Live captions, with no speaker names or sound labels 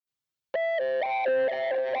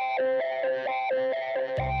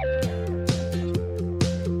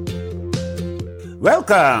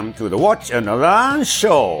Welcome to the Watch and Learn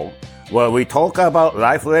show, where we talk about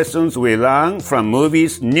life lessons we learn from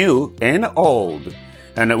movies new and old,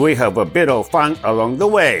 and we have a bit of fun along the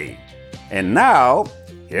way. And now,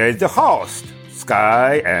 here's the host,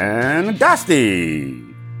 Sky and Dusty.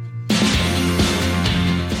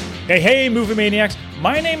 Hey, Movie Maniacs.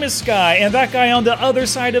 My name is Sky, and that guy on the other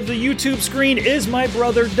side of the YouTube screen is my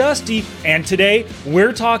brother Dusty, and today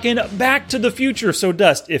we're talking Back to the Future. So,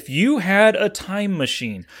 Dust, if you had a time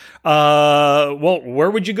machine, where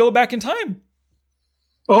would you go back in time?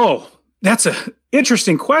 Oh, that's an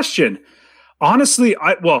interesting question. Honestly,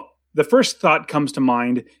 the first thought comes to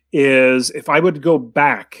mind is if I would go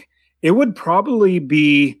back, it would probably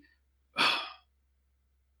be...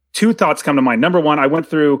 Two thoughts come to mind. Number one,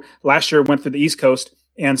 last year, went through the East Coast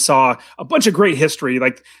and saw a bunch of great history,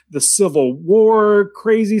 like the Civil War,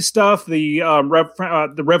 crazy stuff, the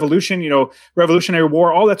Revolution, Revolutionary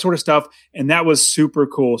War, all that sort of stuff. And that was super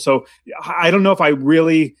cool. So I don't know if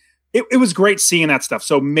it was great seeing that stuff.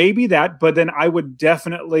 So maybe that, but then I would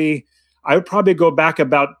probably go back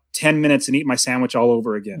about 10 minutes and eat my sandwich all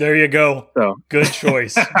over again. There you go. So. Good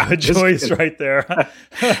choice. Good choice right there.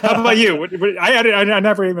 How about you? I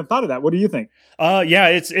never even thought of that. What do you think?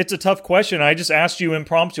 It's a tough question. I just asked you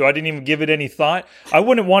impromptu. I didn't even give it any thought. I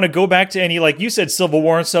wouldn't want to go back to any, like you said, Civil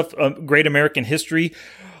War and stuff, great American history.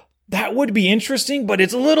 That would be interesting, but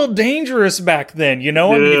it's a little dangerous back then,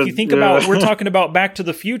 if you think about, we're talking about Back to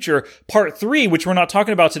the Future, Part 3, which we're not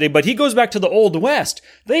talking about today, but he goes back to the Old West.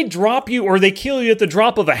 They drop you or they kill you at the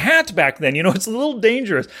drop of a hat back then. It's a little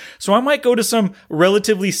dangerous. So I might go to some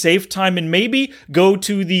relatively safe time and maybe go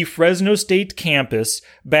to the Fresno State campus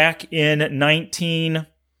back in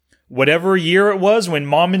whatever year it was when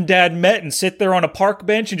mom and dad met and sit there on a park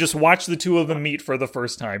bench and just watch the two of them meet for the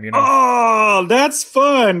first time, Oh, that's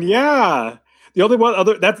fun. Yeah. The only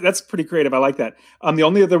one that's pretty creative. I like that. The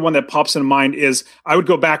only other one that pops in mind is I would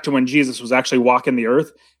go back to when Jesus was actually walking the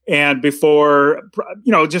earth. And before,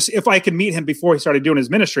 just if I could meet him before he started doing his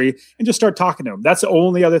ministry and just start talking to him. That's the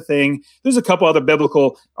only other thing. There's a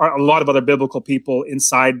lot of other biblical people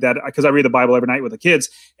inside that, because I read the Bible every night with the kids,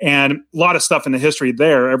 and a lot of stuff in the history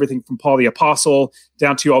there, everything from Paul the Apostle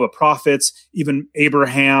down to all the prophets, even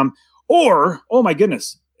Abraham, or, oh my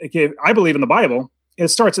goodness, I believe in the Bible. It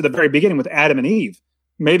starts at the very beginning with Adam and Eve.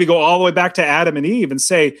 Maybe go all the way back to Adam and Eve and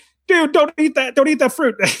say, dude, don't eat that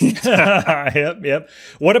fruit. Yep.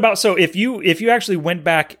 What about, so if you actually went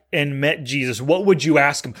back and met Jesus, what would you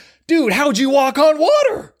ask him? Dude, how'd you walk on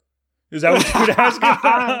water? Is that what you would ask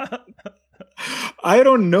him? I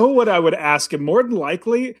don't know what I would ask him. More than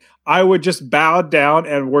likely, I would just bow down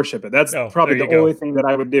and worship it. That's probably the only thing that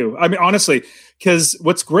I would do. I mean, honestly, because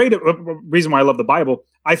what's great, reason why I love the Bible,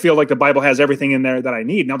 I feel like the Bible has everything in there that I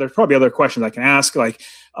need. Now, there's probably other questions I can ask, like,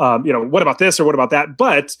 what about this or what about that?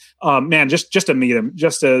 But man, just to meet him,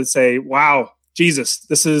 just to say, wow, Jesus,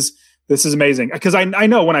 this is amazing. Because I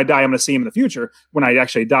know when I die, I'm going to see him in the future. When I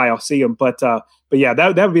actually die, I'll see him. But yeah,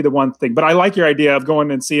 that would be the one thing. But I like your idea of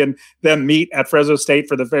going and seeing them meet at Fresno State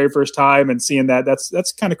for the very first time and seeing that.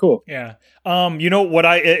 That's kind of cool. Yeah.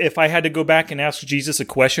 If I had to go back and ask Jesus a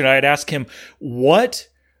question, I'd ask him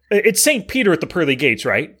it's St. Peter at the pearly gates,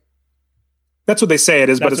 right? That's what they say it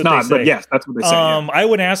is, but it's not. But yes, that's what they say. Yeah. I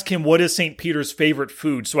would ask him, what is St. Peter's favorite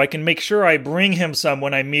food? So I can make sure I bring him some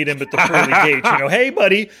when I meet him at the pearly gates. Hey,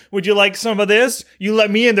 buddy, would you like some of this? You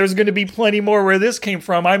let me in. There's going to be plenty more where this came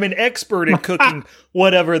from. I'm an expert in cooking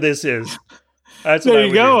whatever this is. That's there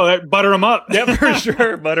you go. Butter them up. Yeah, for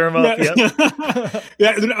sure. Butter them up. Yep.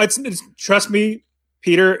 Yeah, trust me,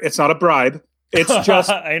 Peter, it's not a bribe. It's just,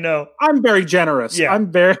 I know. I'm very generous. Yeah. I'm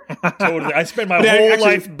very totally. I spent my whole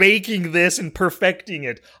life baking this and perfecting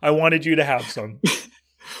it. I wanted you to have some.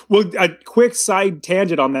 Well, a quick side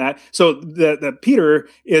tangent on that. So the Peter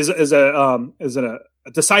is a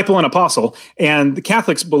disciple and apostle, and the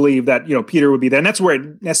Catholics believe that Peter would be there, and that's where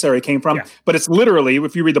it necessarily came from. Yeah. But it's literally,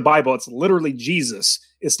 if you read the Bible, it's literally Jesus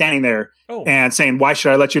is standing there and saying, "Why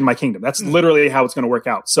should I let you in my kingdom?" That's literally how it's going to work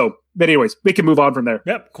out. So, but anyways, we can move on from there.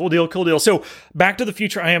 Yep, cool deal. So, Back to the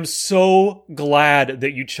Future. I am so glad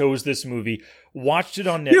that you chose this movie. Watched it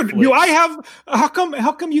on Netflix. How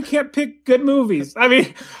come you can't pick good movies? I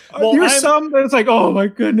mean, some that's like, oh my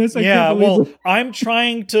goodness. I can't believe it. I'm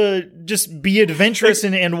trying to just be adventurous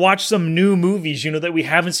and watch some new movies, that we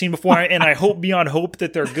haven't seen before. And I hope beyond hope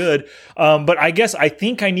that they're good. But I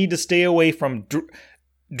think I need to stay away from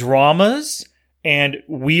dramas and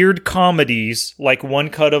weird comedies like One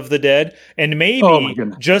Cut of the Dead, and maybe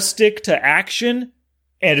just stick to action,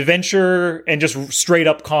 adventure, and just straight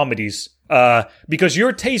up comedies. Because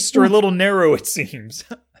your tastes are a little narrow, it seems.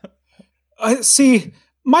 See,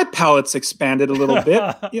 my palate's expanded a little bit.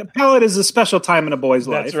 Yeah, palate is a special time in a boy's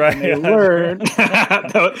life. That's right. And they learn.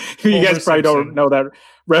 You guys probably don't know that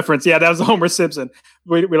reference. Yeah, that was Homer Simpson.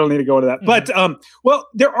 We don't need to go into that. But well,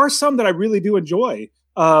 there are some that I really do enjoy.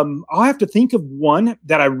 I'll have to think of one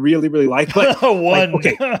that I really, really like. But one.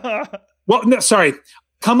 okay. Well, no, sorry.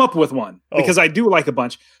 Come up with one because I do like a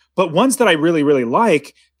bunch. But ones that I really, really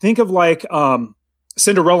like, think of like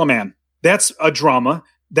Cinderella Man. That's a drama.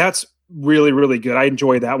 That's really, really good. I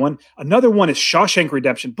enjoy that one. Another one is Shawshank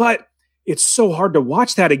Redemption, but it's so hard to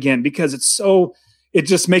watch that again because it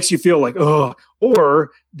just makes you feel like, oh,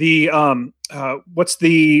 or the, what's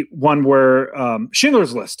the one where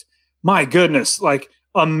Schindler's List? My goodness, like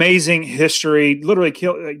amazing history, literally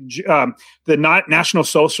the National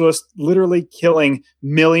Socialists literally killing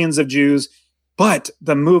millions of Jews. But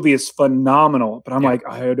the movie is phenomenal. But I'm like,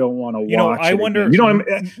 I don't want to watch it. I wonder.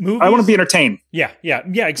 Again. I want to be entertained. Yeah,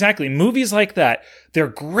 exactly. Movies like that, they're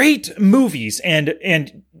great movies,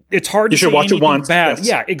 and it's hard to say anything bad. Yes.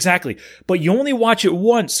 Yeah, exactly. But you only watch it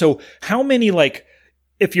once. So how many, like,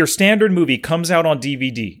 if your standard movie comes out on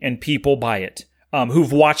DVD and people buy it,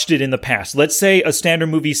 who've watched it in the past, let's say a standard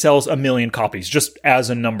movie sells 1 million copies, just as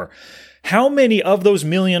a number. How many of those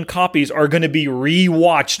 1 million copies are going to be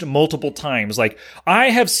rewatched multiple times? Like,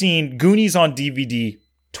 I have seen Goonies on DVD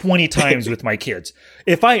 20 times with my kids.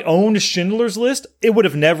 If I owned Schindler's List, it would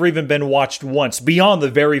have never even been watched once beyond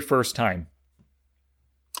the very first time.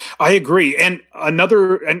 I agree. And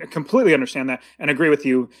completely understand that and agree with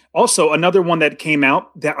you. Also, another one that came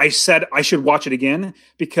out that I said I should watch it again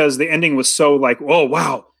because the ending was so like, oh,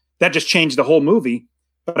 wow, that just changed the whole movie.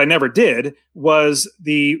 But I never did, was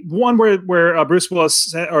the one where Bruce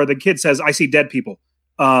Willis or the kid says, I see dead people.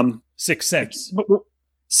 Sixth Sense.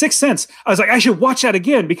 Sixth Sense. I was like, I should watch that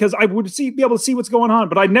again because I would be able to see what's going on.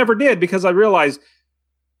 But I never did because I realized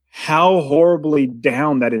how horribly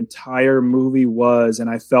down that entire movie was. And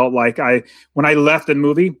I felt like when I left the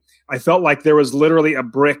movie, I felt like there was literally a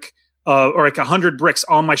brick or like 100 bricks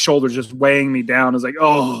on my shoulders just weighing me down. I was like,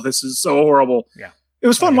 oh, this is so horrible. Yeah. It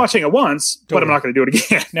was fun watching it once, but I'm not going to do it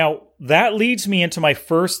again. Now, that leads me into my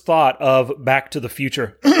first thought of Back to the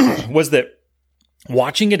Future, was that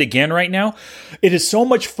watching it again right now, it is so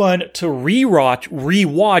much fun to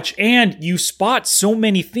rewatch, and you spot so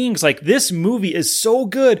many things. Like, this movie is so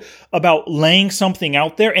good about laying something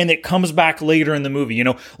out there, and it comes back later in the movie. You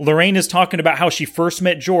know, Lorraine is talking about how she first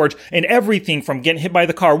met George, and everything from getting hit by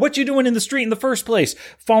the car, what you doing in the street in the first place,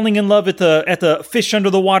 falling in love at the fish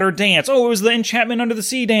under the water dance, oh, it was the enchantment under the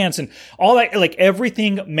sea dance, and all that, like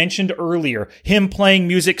everything mentioned earlier, him playing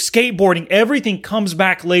music, skateboarding, everything comes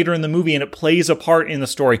back later in the movie, and it plays a part in the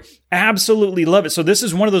story. Absolutely love it. So this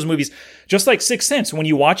is one of those movies, just like Sixth Sense. When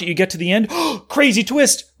you watch it, you get to the end, crazy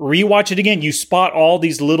twist, rewatch it again. You spot all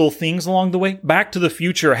these little things along the way. Back to the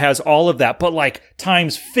Future has all of that, but like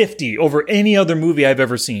times 50 over any other movie I've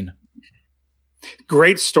ever seen.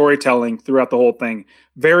 Great storytelling throughout the whole thing.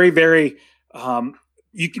 Very, very,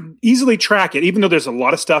 you can easily track it, even though there's a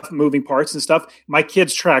lot of stuff, moving parts and stuff. My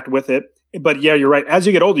kids tracked with it. But yeah, you're right. As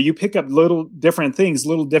you get older, you pick up little different things,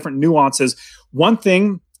 little different nuances. One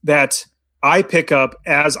thing that I pick up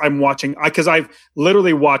as I'm watching, because I've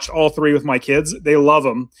literally watched all three with my kids. They love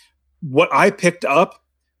them. What I picked up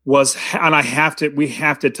was, and we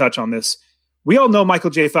have to touch on this. We all know Michael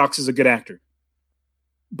J. Fox is a good actor,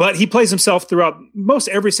 but he plays himself throughout most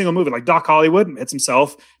every single movie. Like Doc Hollywood, it's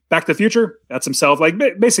himself. Back to the Future, that's himself. Like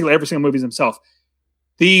basically every single movie is himself.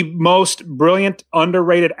 The most brilliant,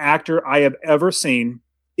 underrated actor I have ever seen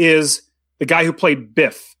is the guy who played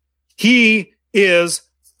Biff. He is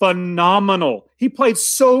phenomenal. He played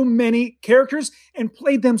so many characters and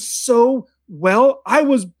played them so well. I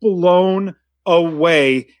was blown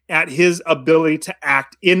away at his ability to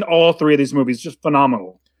act in all three of these movies. Just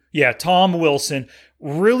phenomenal. Yeah, Tom Wilson,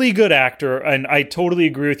 really good actor, and I totally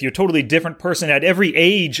agree with you. Totally different person at every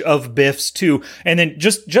age of Biff's too. And then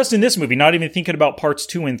just in this movie, not even thinking about parts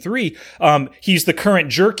 2 and 3, he's the current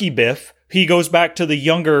jerky Biff. He goes back to the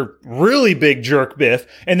younger, really big jerk Biff.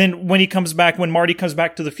 And then when Marty comes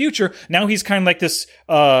back to the future, now he's kind of like this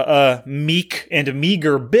meek and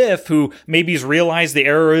meager Biff who maybe has realized the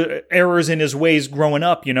errors in his ways growing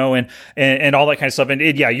up, you know, and all that kind of stuff. And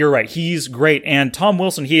yeah, you're right. He's great. And Tom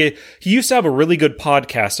Wilson, he used to have a really good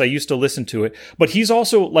podcast. I used to listen to it. But he's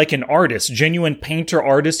also like an artist, genuine painter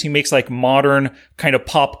artist. He makes like modern kind of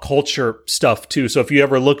pop culture stuff too. So if you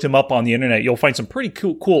ever looked him up on the internet, you'll find some pretty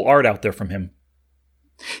cool art out there from him.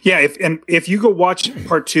 Yeah, if you go watch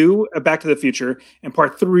part 2 of Back to the Future and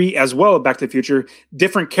part 3 as well of Back to the Future,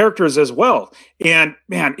 different characters as well. And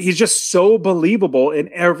man, he's just so believable in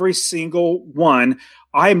every single one.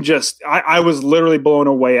 I was literally blown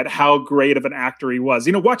away at how great of an actor he was.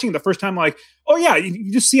 Watching the first time, like, oh yeah,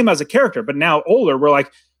 you just see him as a character, but now older, we're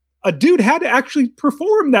like, a dude had to actually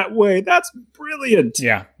perform that way. That's brilliant.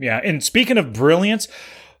 Yeah. And speaking of brilliance,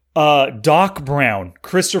 Doc Brown,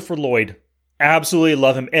 Christopher Lloyd. Absolutely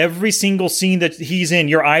love him. Every single scene that he's in,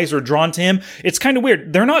 your eyes are drawn to him. It's kind of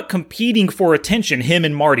weird. They're not competing for attention, him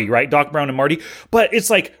and Marty, right? Doc Brown and Marty. But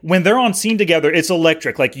it's like when they're on scene together, it's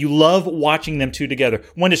electric. Like you love watching them two together.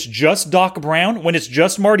 When it's just Doc Brown, when it's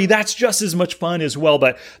just Marty, that's just as much fun as well.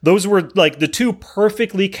 But those were like the two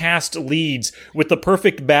perfectly cast leads with the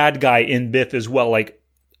perfect bad guy in Biff as well. Like,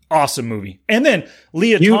 awesome movie. And then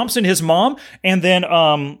Leah Thompson, his mom, and then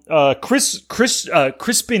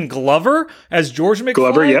Crispin Glover as George McFly.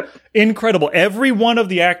 Glover, yep. Incredible. Every one of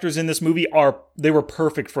the actors in this movie they were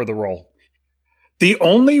perfect for the role. The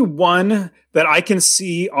only one that I can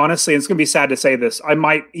see, honestly, and it's going to be sad to say this, I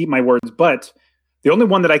might eat my words, but the only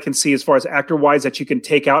one that I can see as far as actor-wise that you can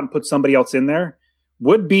take out and put somebody else in there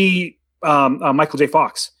would be Michael J.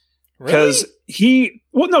 Fox. Because he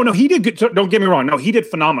did good. Don't get me wrong. No, he did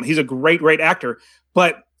phenomenal. He's a great actor.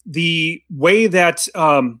 But the way that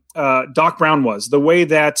Doc Brown was, the way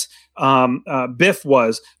that Biff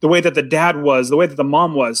was, the way that the dad was, the way that the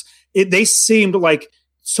mom was, they seemed like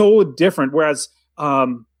so different. Whereas I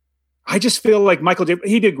just feel like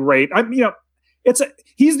he did great.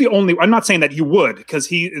 He's the only. I'm not saying that you would, because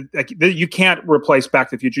you can't replace Back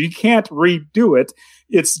to the Future. You can't redo it.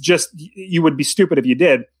 It's just you would be stupid if you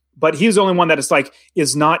did. But he's the only one that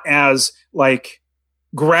is not as like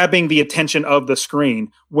grabbing the attention of the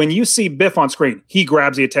screen. When you see Biff on screen, he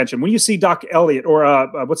grabs the attention. When you see Doc Elliott or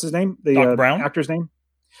what's his name? Doc Brown? Actor's name?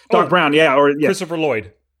 Doc Brown, yeah. Christopher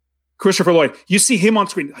Lloyd. You see him on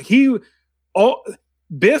screen.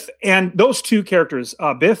 Biff and those two characters,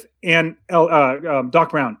 Biff and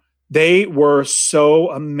Doc Brown, they were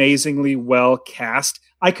so amazingly well cast.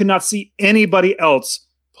 I could not see anybody else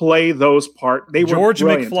play those parts. They were George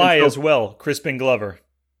McFly as well, Crispin Glover.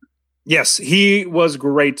 Yes, he was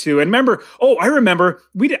great too. And I remember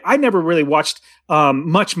I never really watched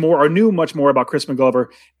much more or knew much more about Crispin Glover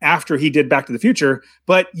after he did Back to the Future.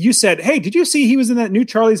 But you said, hey, did you see he was in that new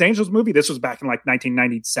Charlie's Angels movie? This was back in like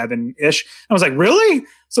 1997-ish. I was like, really?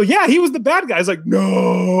 So yeah, he was the bad guy. I was like,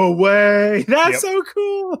 no way. That's so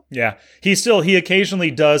cool. Yeah. He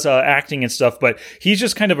occasionally does acting and stuff, but he's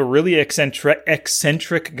just kind of a really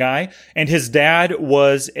eccentric guy. And his dad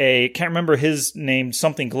was can't remember his name,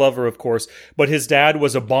 something Glover, of course, but his dad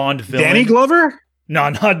was a Bond villain. Danny Glover? No,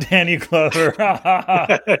 not Danny Glover.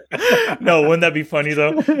 No, wouldn't that be funny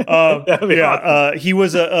though? Awesome. He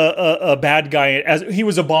was a bad guy. He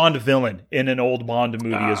was a Bond villain in an old Bond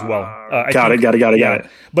movie as well. Got it.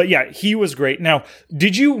 But yeah, he was great. Now,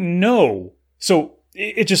 did you know? So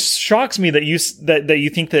it just shocks me that you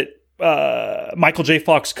think that Michael J.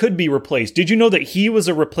 Fox could be replaced. Did you know that he was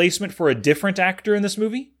a replacement for a different actor in this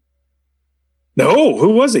movie? No,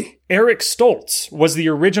 who was he? Eric Stoltz was the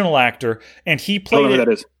original actor, and he played who that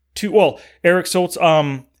is. Eric Stoltz,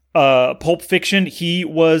 Pulp Fiction, he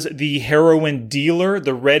was the heroin dealer,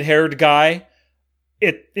 the red-haired guy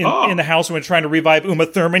in the house when trying to revive Uma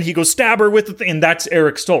Thurman. He goes, stab her with the thing, and that's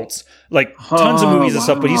Eric Stoltz. Like, tons of movies and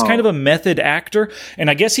stuff, but he's kind of a method actor, and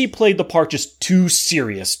I guess he played the part just too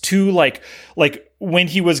serious, too like when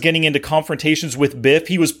he was getting into confrontations with Biff,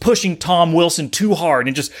 he was pushing Tom Wilson too hard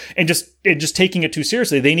and just taking it too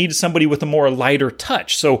seriously. They needed somebody with a more lighter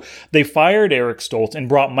touch. So they fired Eric Stoltz and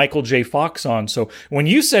brought Michael J. Fox on. So when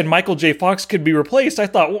you said Michael J. Fox could be replaced, I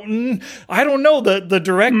thought, I don't know. The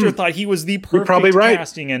director thought he was the perfect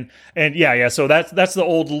casting. And yeah. So that's the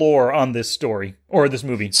old lore on this story or this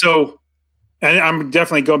movie. So, and I'm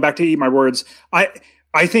definitely going back to eat my words. I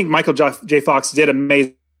think Michael J. Fox did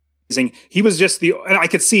amazing. He was just and I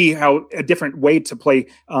could see how a different way to play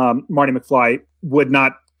Marty McFly would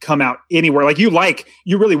not come out anywhere. Like you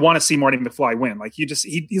really want to see Marty McFly win. Like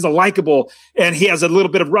he's a likable, and he has a little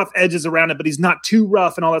bit of rough edges around it, but he's not too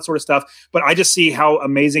rough and all that sort of stuff. But I just see how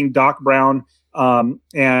amazing Doc Brown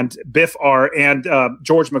and Biff are, and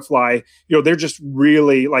George McFly. They're just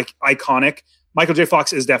really like iconic. Michael J.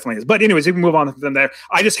 Fox is definitely. But anyways, we can move on from there.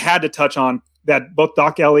 I just had to touch on that both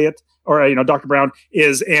Doc Elliott or Dr. Brown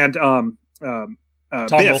and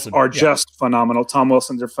Biff Wilson are just phenomenal. Tom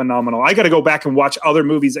Wilson's are phenomenal. I got to go back and watch other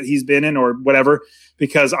movies that he's been in or whatever,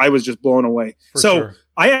 because I was just blown away. Sure.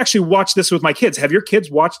 I actually watched this with my kids. Have your kids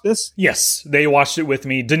watched this? Yes, they watched it with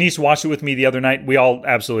me. Denise watched it with me the other night. We all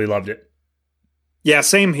absolutely loved it. Yeah,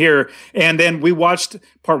 same here. And then we watched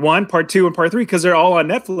part 1, part 2, and part 3 because they're all on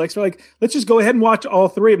Netflix. We're like, let's just go ahead and watch all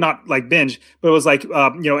 3. Not like binge, but it was like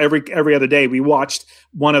every other day we watched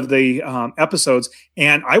one of the episodes.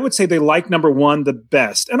 And I would say they like number 1 the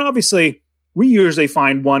best. And obviously, we usually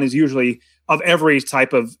find 1 is usually of every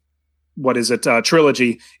type of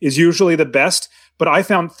trilogy is usually the best. But I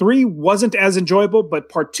found 3 wasn't as enjoyable, but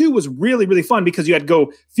part 2 was really, really fun because you had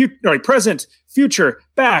to go present, future,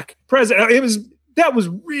 back, present. That was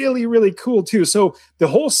really, really cool too. So the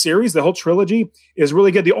whole series, the whole trilogy is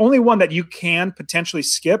really good. The only one that you can potentially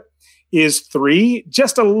skip is 3,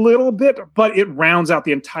 just a little bit, but it rounds out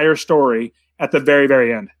the entire story at the very,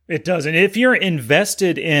 very end. It does. And if you're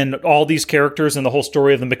invested in all these characters and the whole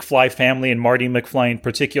story of the McFly family and Marty McFly in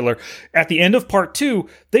particular, at the end of part 2,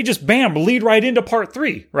 they just lead right into part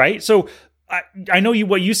 3, right? So I know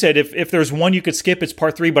what you said. If there's one you could skip, it's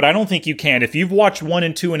part 3, but I don't think you can. If you've watched 1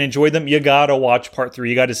 and 2 and enjoyed them, you gotta watch part 3.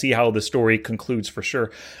 You got to see how the story concludes for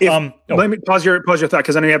sure. Let me pause your thought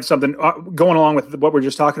because I know you have something going along with what we're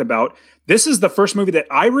just talking about. This is the first movie that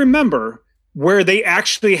I remember where they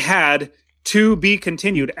actually had to be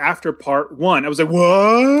continued after part 1. I was like,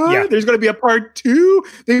 what? Yeah. There's going to be a part 2?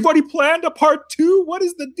 They've already planned a part 2? What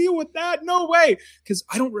is the deal with that? No way. Because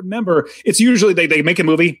I don't remember. It's usually they make a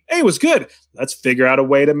movie. Hey, it was good. Let's figure out a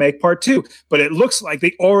way to make part 2. But it looks like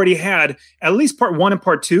they already had at least part 1 and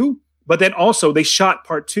part 2. But then also they shot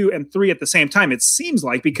part 2 and 3 at the same time. It seems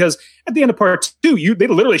like, because at the end of part 2, they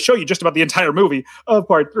literally show you just about the entire movie of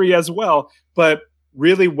part 3 as well. But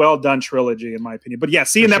really well done trilogy, in my opinion. But yeah,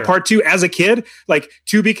 seeing that part 2 as a kid, like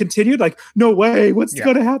to be continued, like no way, what's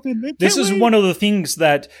going to happen? This is one of the things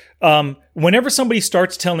that whenever somebody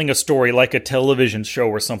starts telling a story like a television show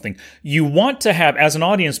or something, you want to have, as an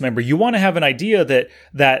audience member, you want to have an idea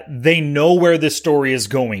that they know where this story is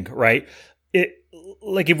going, right?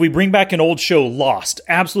 Like if we bring back an old show, Lost,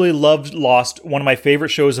 absolutely loved Lost, one of my favorite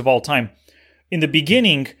shows of all time. In the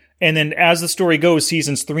beginning, and then as the story goes,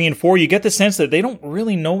 seasons 3 and 4, you get the sense that they don't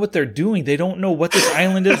really know what they're doing. They don't know what this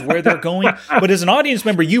island is, where they're going. But as an audience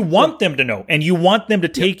member, you want them to know, and you want them to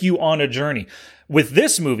take you on a journey. With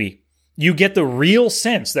this movie, you get the real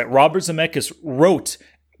sense that Robert Zemeckis wrote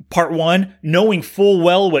part 1, knowing full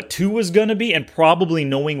well what 2 was going to be, and probably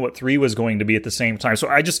knowing what 3 was going to be at the same time. So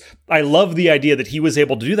I love the idea that he was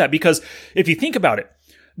able to do that, because if you think about it,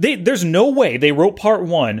 there's no way they wrote part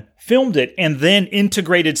 1, filmed it, and then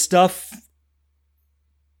integrated stuff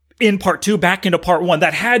in part 2 back into part 1.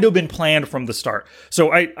 That had to have been planned from the start.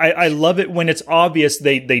 So I love it when it's obvious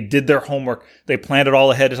they did their homework, they planned it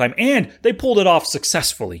all ahead of time, and they pulled it off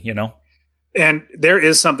successfully, you know? And there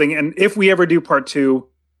is something, and if we ever do part 2,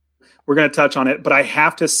 we're going to touch on it, but I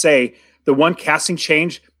have to say, the one casting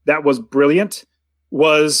change that was brilliant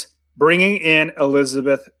was bringing in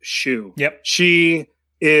Elizabeth Shue. Yep. She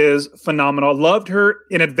is phenomenal. Loved her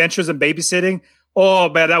in Adventures in Babysitting. Oh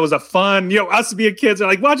man, that was a fun, us being kids are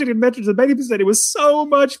like watching Adventures in Babysitting. It was so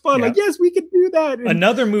much fun. Yeah. Like, yes, we can do that.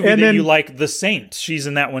 Another movie that you like, The Saint. She's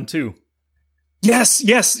in that one too.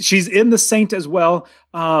 Yes. She's in The Saint as well.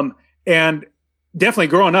 And definitely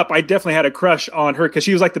growing up, I definitely had a crush on her because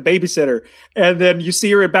she was like the babysitter. And then you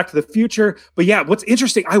see her in Back to the Future. But yeah, what's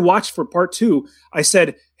interesting, I watched for part 2. I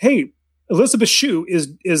said, hey, Elizabeth Shue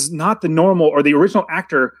is not the normal or the original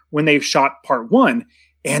actor when they shot part 1.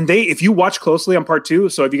 And if you watch closely on part 2,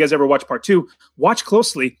 so if you guys ever watch part 2, watch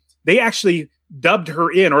closely. They actually dubbed her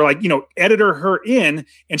in, or edited her in,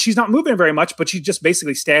 and she's not moving very much, but she's just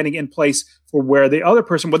basically standing in place for where the other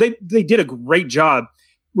person. Well, they did a great job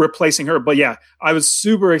replacing her. But yeah, I was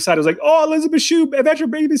super excited. I was like, oh, Elizabeth Shue, Adventure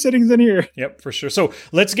Babysitting's in here. Yep, for sure. So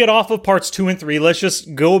let's get off of parts 2 and 3. Let's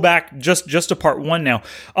just go back just to part 1 now.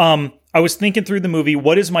 I was thinking through the movie,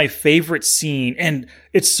 what is my favorite scene? And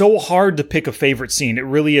it's so hard to pick a favorite scene. It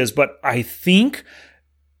really is. But I think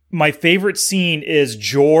my favorite scene is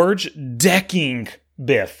George decking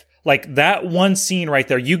Biff. Like that one scene right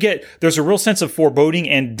there, there's a real sense of foreboding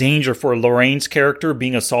and danger for Lorraine's character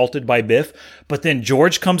being assaulted by Biff. But then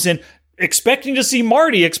George comes in expecting to see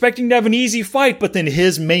Marty, expecting to have an easy fight, but then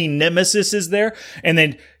his main nemesis is there. And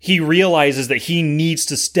then he realizes that he needs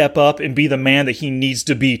to step up and be the man that he needs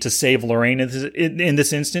to be to save Lorraine in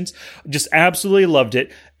this instance. Just absolutely loved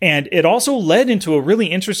it. And it also led into a really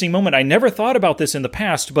interesting moment. I never thought about this in the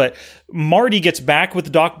past, but Marty gets back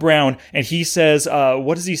with Doc Brown and he says,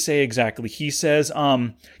 what does he say exactly? He says,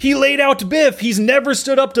 he laid out Biff. He's never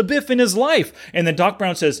stood up to Biff in his life. And then Doc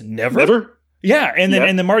Brown says, never? Yeah, and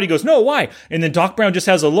then Marty goes, no, why? And then Doc Brown just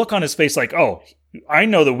has a look on his face like, oh, I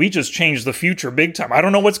know that we just changed the future big time. I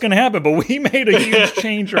don't know what's going to happen, but we made a huge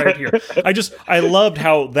change right here. I loved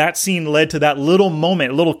how that scene led to that little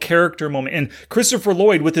moment, little character moment. And Christopher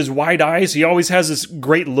Lloyd with his wide eyes, he always has this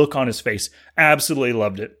great look on his face. Absolutely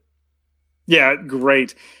loved it. Yeah,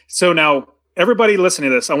 great. So now, everybody listening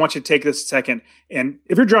to this, I want you to take this a second. And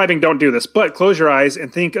if you're driving, don't do this, but close your eyes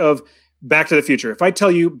and think of Back to the Future. If I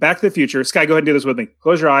tell you Back to the Future, Sky, go ahead and do this with me.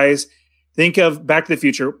 Close your eyes. Think of Back to the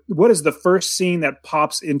Future. What is the first scene that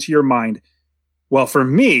pops into your mind? Well, for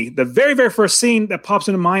me, the very, very first scene that pops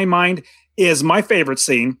into my mind is my favorite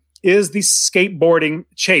scene, is the skateboarding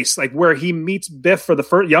chase, like where he meets Biff for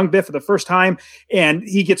the young Biff for the first time, and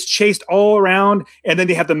he gets chased all around, and then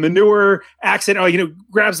they have the manure accident.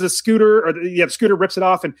 Grabs the scooter, or the scooter rips it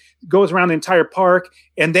off and goes around the entire park.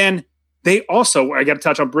 And then they also, I got to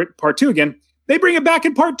touch on part 2 again. They bring it back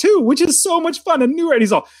in part 2, which is so much fun. And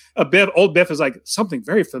he's all old Biff is like, something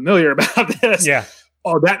very familiar about this. Yeah.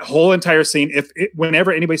 Oh, that whole entire scene.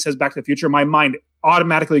 Whenever anybody says Back to the Future, my mind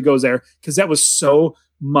automatically goes there because that was so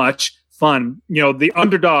much fun. The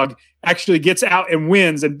underdog actually gets out and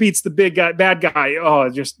wins and beats the bad guy. Oh,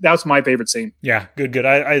 that's my favorite scene. Yeah, good.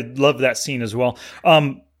 I love that scene as well.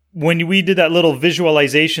 When we did that little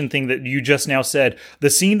visualization thing that you just now said,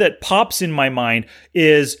 the scene that pops in my mind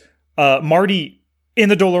is Marty in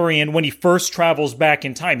the DeLorean when he first travels back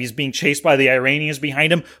in time. He's being chased by the Iranians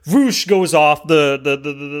behind him. Whoosh goes off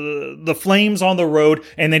the flames on the road,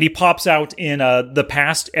 and then he pops out in the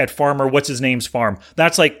past at Farmer what's his name's farm.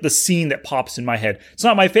 That's like the scene that pops in my head. It's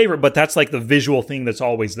not my favorite, but that's like the visual thing that's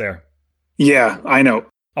always there. Yeah, I know.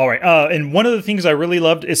 All right. And one of the things I really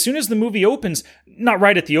loved, as soon as the movie opens, not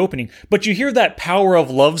right at the opening, but you hear that Power of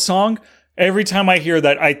Love song. Every time I hear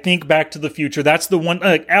that, I think Back to the Future. That's the one.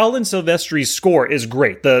 Alan Silvestri's score is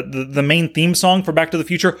great. The main theme song for Back to the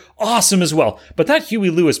Future, awesome as well. But that Huey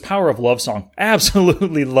Lewis Power of Love song,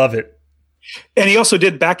 absolutely love it. And he also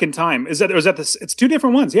did Back in Time. Is that this? It's 2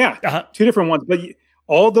 different ones. Yeah, 2 different ones. But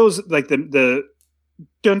all those, like the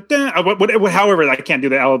dun, dun, however, I can't do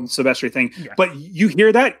the Alan Silvestri thing. Yeah. But you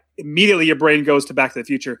hear that, immediately your brain goes to Back to the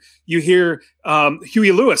Future. You hear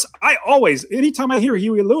Huey Lewis. Anytime I hear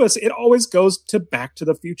Huey Lewis, it always goes to Back to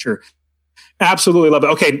the Future. Absolutely love it.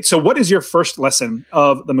 Okay, so what is your first lesson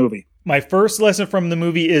of the movie? My first lesson from the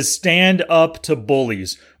movie is stand up to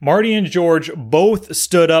bullies. Marty and George both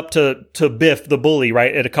stood up to Biff, the bully,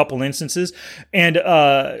 right, at a couple instances. And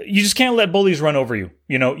you just can't let bullies run over you.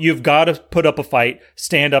 You've got to put up a fight,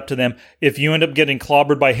 stand up to them. If you end up getting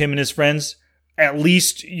clobbered by him and his friends, at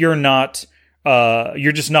least you're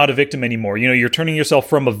just not a victim anymore. You're turning yourself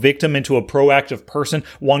from a victim into a proactive person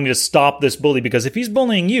wanting to stop this bully, because if he's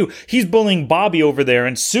bullying you, he's bullying Bobby over there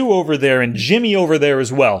and Sue over there and Jimmy over there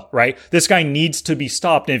as well, right? This guy needs to be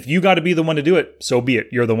stopped. And if you got to be the one to do it, so be it.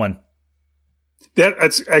 You're the one.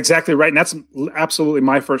 That's exactly right. And that's absolutely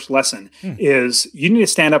my first lesson is you need to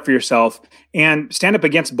stand up for yourself and stand up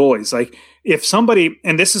against bullies. Like if somebody,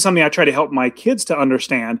 and this is something I try to help my kids to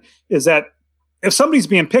understand, is that if somebody's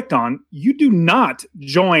being picked on, you do not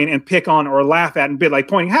join and pick on or laugh at and be like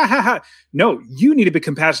pointing, ha, ha, ha. No, you need to be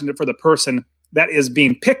compassionate for the person that is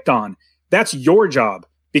being picked on. That's your job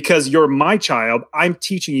because you're my child. I'm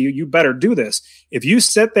teaching you, you better do this. If you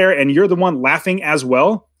sit there and you're the one laughing as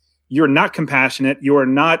well, you're not compassionate. You are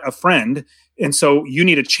not a friend. And so you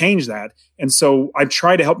need to change that. And so I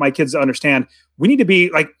try to help my kids to understand we need to be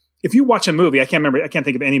like, if you watch a movie, I can't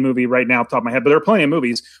think of any movie right now off the top of my head, but there are plenty of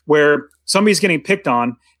movies where somebody's getting picked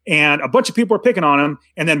on and a bunch of people are picking on him.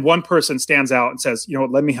 And then one person stands out and says,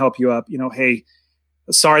 let me help you up. Hey,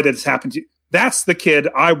 sorry that this happened to you. That's the kid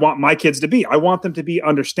I want my kids to be. I want them to be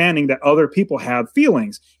understanding that other people have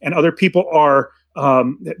feelings and other people are,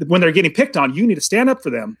 when they're getting picked on, you need to stand up for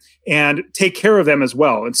them and take care of them as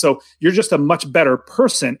well. And so you're just a much better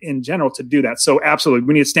person in general to do that. So absolutely,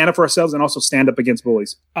 we need to stand up for ourselves and also stand up against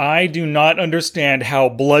bullies. I do not understand how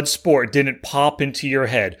Bloodsport didn't pop into your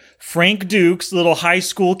head. Frank Dukes, little high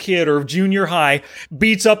school kid or junior high,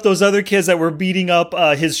 beats up those other kids that were beating up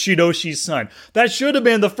his Shidoshi's son. That should have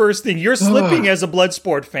been the first thing. You're slipping as a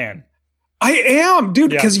Bloodsport fan. I am,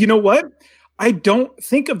 dude, because you know what? I don't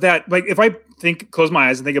think of that. Like if I close my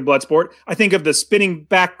eyes and think of Bloodsport, I think of the spinning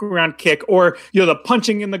background kick or, the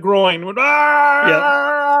punching in the groin. I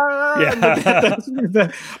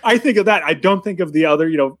think of that. I don't think of the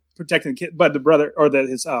other, protecting the kid, but the brother or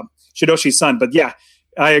his Shidoshi's son. But yeah,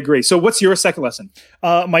 I agree. So what's your second lesson?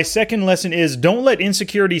 My second lesson is don't let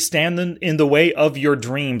insecurity stand in the way of your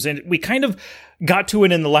dreams. And we kind of, got to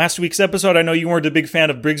it in the last week's episode. I know you weren't a big fan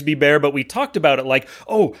of Brigsby Bear, but we talked about it like,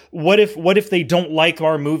 oh, what if they don't like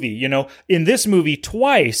our movie? You know, in this movie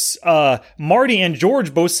twice, Marty and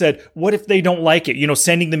George both said, what if they don't like it? You know,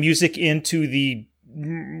 sending the music into the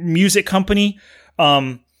music company,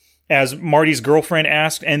 as Marty's girlfriend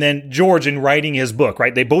asked, and then George in writing his book,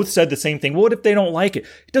 right? They both said the same thing. What if they don't like it?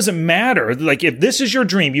 It doesn't matter. Like, if this is your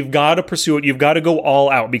dream, you've got to pursue it. You've got to go all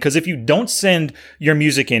out, because if you don't send your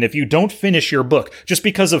music in, if you don't finish your book just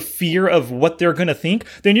because of fear of what they're going to think,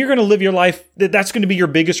 then you're going to live your life. That's going to be your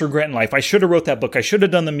biggest regret in life. I should have wrote that book. I should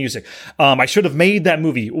have done the music. I should have made that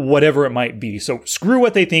movie, whatever it might be. So screw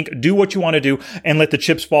what they think, do what you want to do, and let the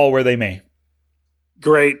chips fall where they may.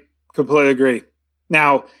 Great. Completely agree.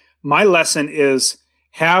 Now, my lesson is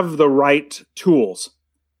have the right tools.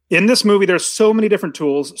 In this movie, there's so many different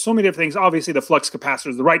tools, so many different things. Obviously, the flux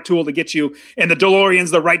capacitor is the right tool to get you, and the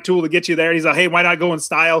DeLorean's the right tool to get you there. He's like, hey, why not go in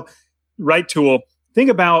style? Right tool.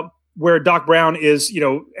 Think about where Doc Brown is,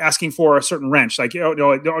 asking for a certain wrench. Like,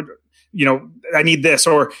 I need this.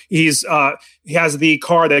 Or he has the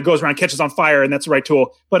car that goes around, catches on fire, and that's the right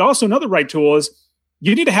tool. But also another right tool is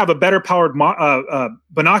you need to have a better powered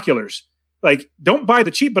binoculars. Like, don't buy the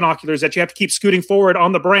cheap binoculars that you have to keep scooting forward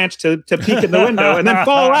on the branch to peek in the window and then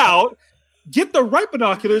fall out. Get the right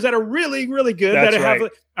binoculars that are really, really good. That's that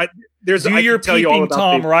right. Do your peeping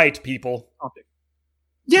Tom right, people.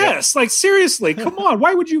 Yes, like seriously, come on.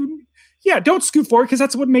 Why would you? Yeah, don't scoot forward because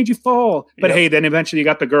that's what made you fall. But hey, then eventually you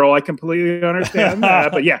got the girl. I completely understand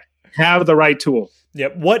that. But yeah, have the right tool.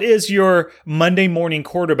 Yep. What is your Monday morning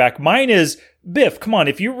quarterback? Mine is Biff. Come on,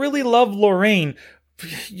 if you really love Lorraine,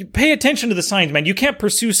 you pay attention to the signs, man. You can't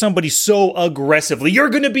pursue somebody so aggressively. You're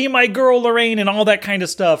going to be my girl, Lorraine, and all that kind of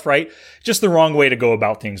stuff, right? Just the wrong way to go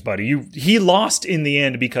about things, buddy. He lost in the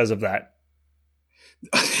end because of that.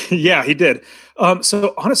 Yeah, he did.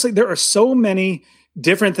 So honestly, there are so many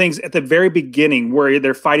different things at the very beginning where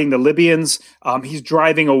they're fighting the Libyans. He's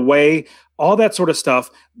driving away, all that sort of stuff.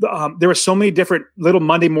 There were so many different little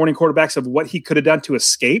Monday morning quarterbacks of what he could have done to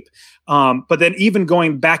escape. But then even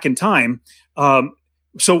going back in time,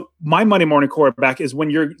 so my Monday morning quarterback is when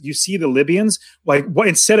you see the Libyans, like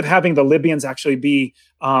instead of having the Libyans actually be,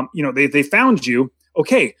 they found you.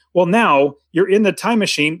 Okay, well now you're in the time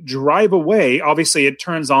machine, drive away. Obviously it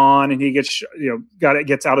turns on and he gets,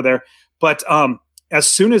 gets out of there. But as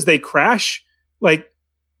soon as they crash,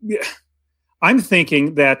 I'm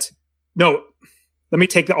thinking that, no, let me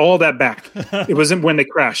take all that back. It wasn't when they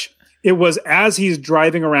crash. It was as he's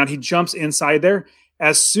driving around, he jumps inside there.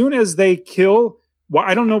 As soon as they kill, well,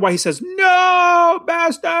 I don't know why he says, no,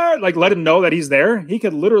 bastard. Like, let him know that he's there. He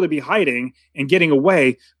could literally be hiding and getting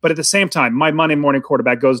away. But at the same time, my Monday morning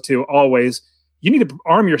quarterback goes to always, you need to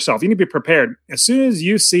arm yourself. You need to be prepared. As soon as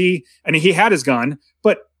you see, and he had his gun,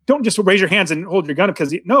 but don't just raise your hands and hold your gun up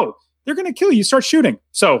because, no, they're going to kill you. Start shooting.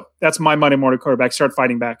 So that's my Monday morning quarterback. Start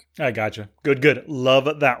fighting back. I gotcha. Good.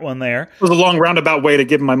 Love that one there. It was a long roundabout way to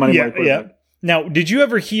give him my Monday morning quarterback. Yeah. Now, did you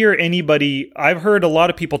ever hear anybody, I've heard a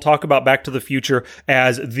lot of people talk about Back to the Future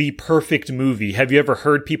as the perfect movie. Have you ever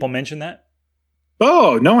heard people mention that?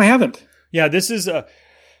 Oh, no, I haven't. Yeah, this is,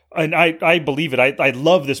 and I believe it. I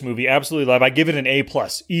love this movie. Absolutely love. I give it an A+,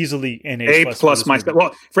 easily an A+.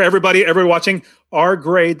 Well, for everybody watching, our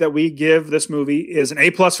grade that we give this movie is an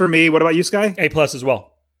A+ for me. What about you, Sky? A+ as well.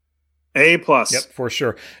 A+. Yep, for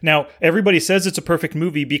sure. Now, everybody says it's a perfect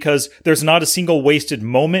movie because there's not a single wasted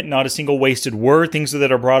moment, not a single wasted word. Things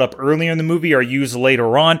that are brought up earlier in the movie are used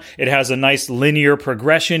later on. It has a nice linear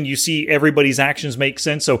progression. You see everybody's actions make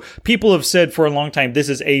sense. So people have said for a long time, this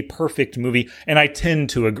is a perfect movie. And I tend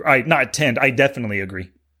to agree. I definitely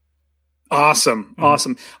agree. Awesome. Mm-hmm.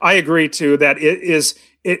 Awesome. I agree too that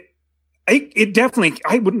it definitely,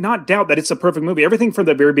 I would not doubt that it's a perfect movie. Everything from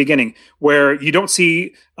the very beginning, where you don't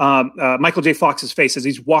see Michael J. Fox's face as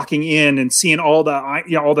he's walking in and seeing all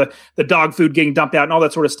the dog food getting dumped out and all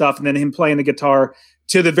that sort of stuff, and then him playing the guitar,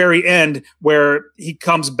 to the very end where he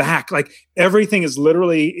comes back. Like, everything is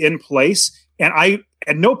literally in place. And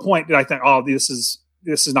at no point did I think, oh, this is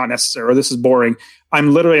not necessary or this is boring.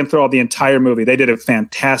 I'm literally throughout the entire movie. They did a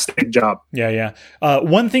fantastic job. Yeah.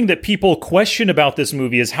 One thing that people question about this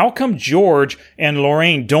movie is how come George and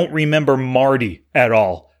Lorraine don't remember Marty at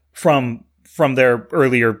all from their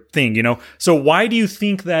earlier thing, So why do you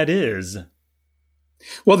think that is?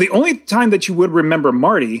 Well, the only time that you would remember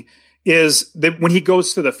Marty is that when he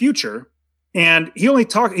goes to the future. And he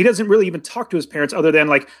doesn't really even talk to his parents other than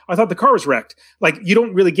like, I thought the car was wrecked. Like, you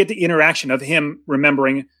don't really get the interaction of him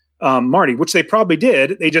remembering Marty, which they probably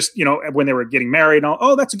did. They just, when they were getting married and all,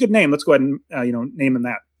 oh, that's a good name. Let's go ahead and, name him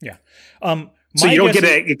that. Yeah. So you don't get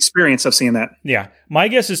an experience of seeing that. Yeah. My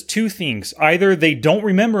guess is two things. Either they don't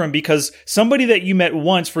remember him because somebody that you met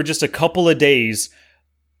once for just a couple of days,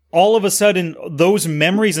 all of a sudden those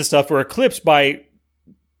memories and stuff were eclipsed by,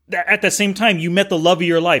 at the same time, you met the love of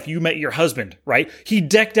your life. You met your husband, right? He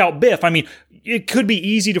decked out Biff. I mean, it could be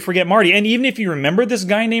easy to forget Marty. And even if you remember this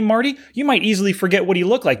guy named Marty, you might easily forget what he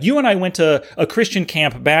looked like. You and I went to a Christian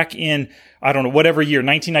camp back in, I don't know, whatever year,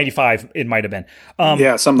 1995 it might have been.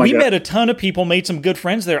 Yeah, something like that. We met a ton of people, made some good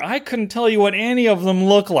friends there. I couldn't tell you what any of them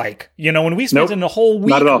look like, you know, and we spent a whole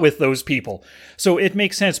week with those people. So it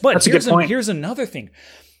makes sense. But here's another thing.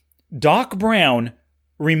 Doc Brown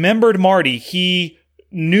remembered Marty. He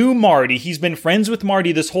knew Marty. He's been friends with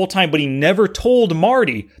Marty this whole time, but he never told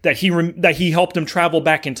Marty that he helped him travel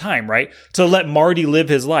back in time, right? To let Marty live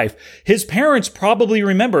his life. His parents probably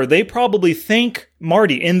remember. They probably thank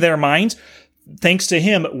Marty in their minds. Thanks to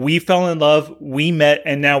him, we fell in love, we met,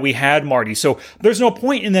 and now we had Marty. So there's no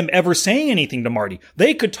point in them ever saying anything to Marty.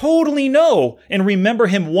 They could totally know and remember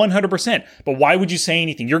him 100%. But why would you say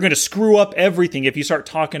anything? You're going to screw up everything if you start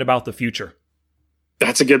talking about the future.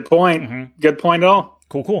 That's a good point. Mm-hmm. Good point at all.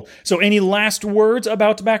 Cool. So any last words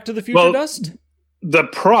about Back to the Future, Dust? The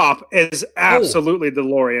prop is absolutely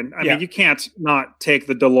DeLorean. I mean, you can't not take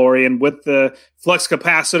the DeLorean with the flux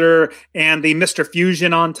capacitor and the Mr.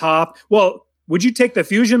 Fusion on top. Well, would you take the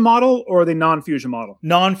Fusion model or the non-Fusion model?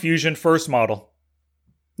 Non-Fusion first model.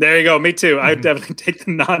 There you go. Me too. Mm-hmm. I'd definitely take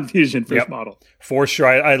the non-Fusion first model. For sure.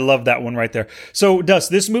 I love that one right there. So,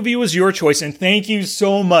 Dust, this movie was your choice, and thank you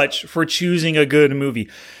so much for choosing a good movie.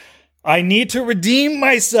 I need to redeem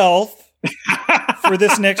myself for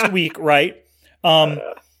this next week, right? But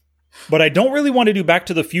I don't really want to do Back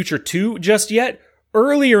to the Future 2 just yet.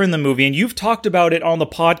 Earlier in the movie, and you've talked about it on the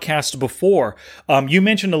podcast before, you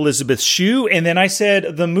mentioned Elizabeth Shue, and then I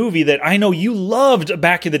said the movie that I know you loved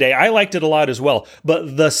back in the day. I liked it a lot as well,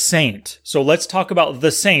 but The Saint. So let's talk about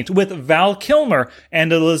The Saint with Val Kilmer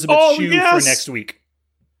and Elizabeth Shue for next week.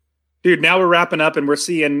 Dude, now we're wrapping up and we're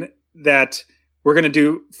seeing that we're going to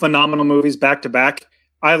do phenomenal movies back to back.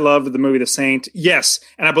 I loved the movie The Saint. Yes.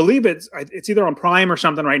 And I believe it's either on Prime or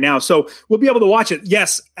something right now. So we'll be able to watch it.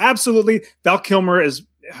 Yes, absolutely. Val Kilmer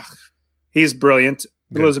he's brilliant.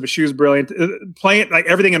 Good. Elizabeth Shue's brilliant. Playing like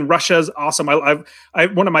everything in Russia is awesome. I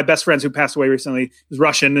one of my best friends who passed away recently is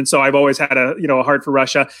Russian. And so I've always had a heart for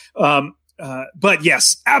Russia. But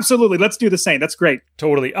yes, absolutely. Let's do The Saint. That's great.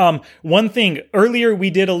 Totally. One thing, earlier we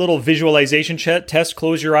did a little visualization test.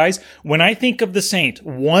 Close your eyes. When I think of The Saint,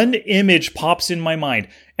 one image pops in my mind.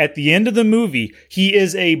 At the end of the movie, he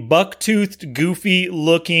is a buck-toothed,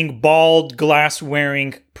 goofy-looking, bald,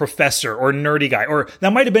 glass-wearing professor or nerdy guy. Or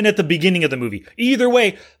that might have been at the beginning of the movie. Either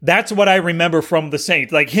way, that's what I remember from The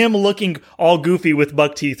Saint. Like him looking all goofy with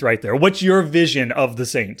buck teeth right there. What's your vision of The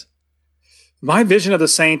Saint? My vision of The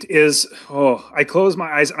Saint is, I close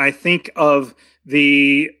my eyes and I think of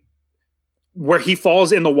where he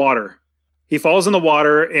falls in the water. He falls in the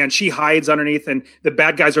water and she hides underneath and the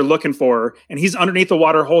bad guys are looking for her. And he's underneath the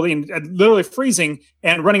water holding, literally freezing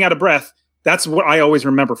and running out of breath. That's what I always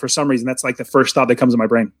remember for some reason. That's like the first thought that comes in my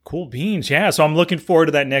brain. Cool beans. Yeah. So I'm looking forward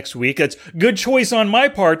to that next week. That's good choice on my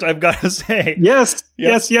part, I've got to say. Yes.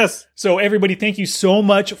 Yep. Yes. So everybody, thank you so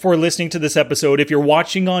much for listening to this episode. If you're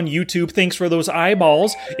watching on YouTube, thanks for those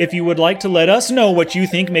eyeballs. If you would like to let us know what you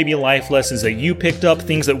think, maybe life lessons that you picked up,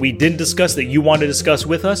 things that we didn't discuss that you want to discuss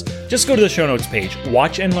with us, just go to the show notes page,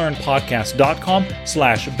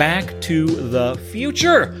 watchandlearnpodcast.com/back to the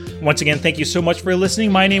future. Once again, thank you so much for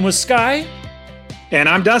listening. My name was Sky. And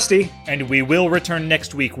I'm Dusty. And we will return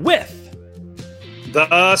next week with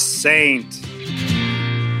The Saint.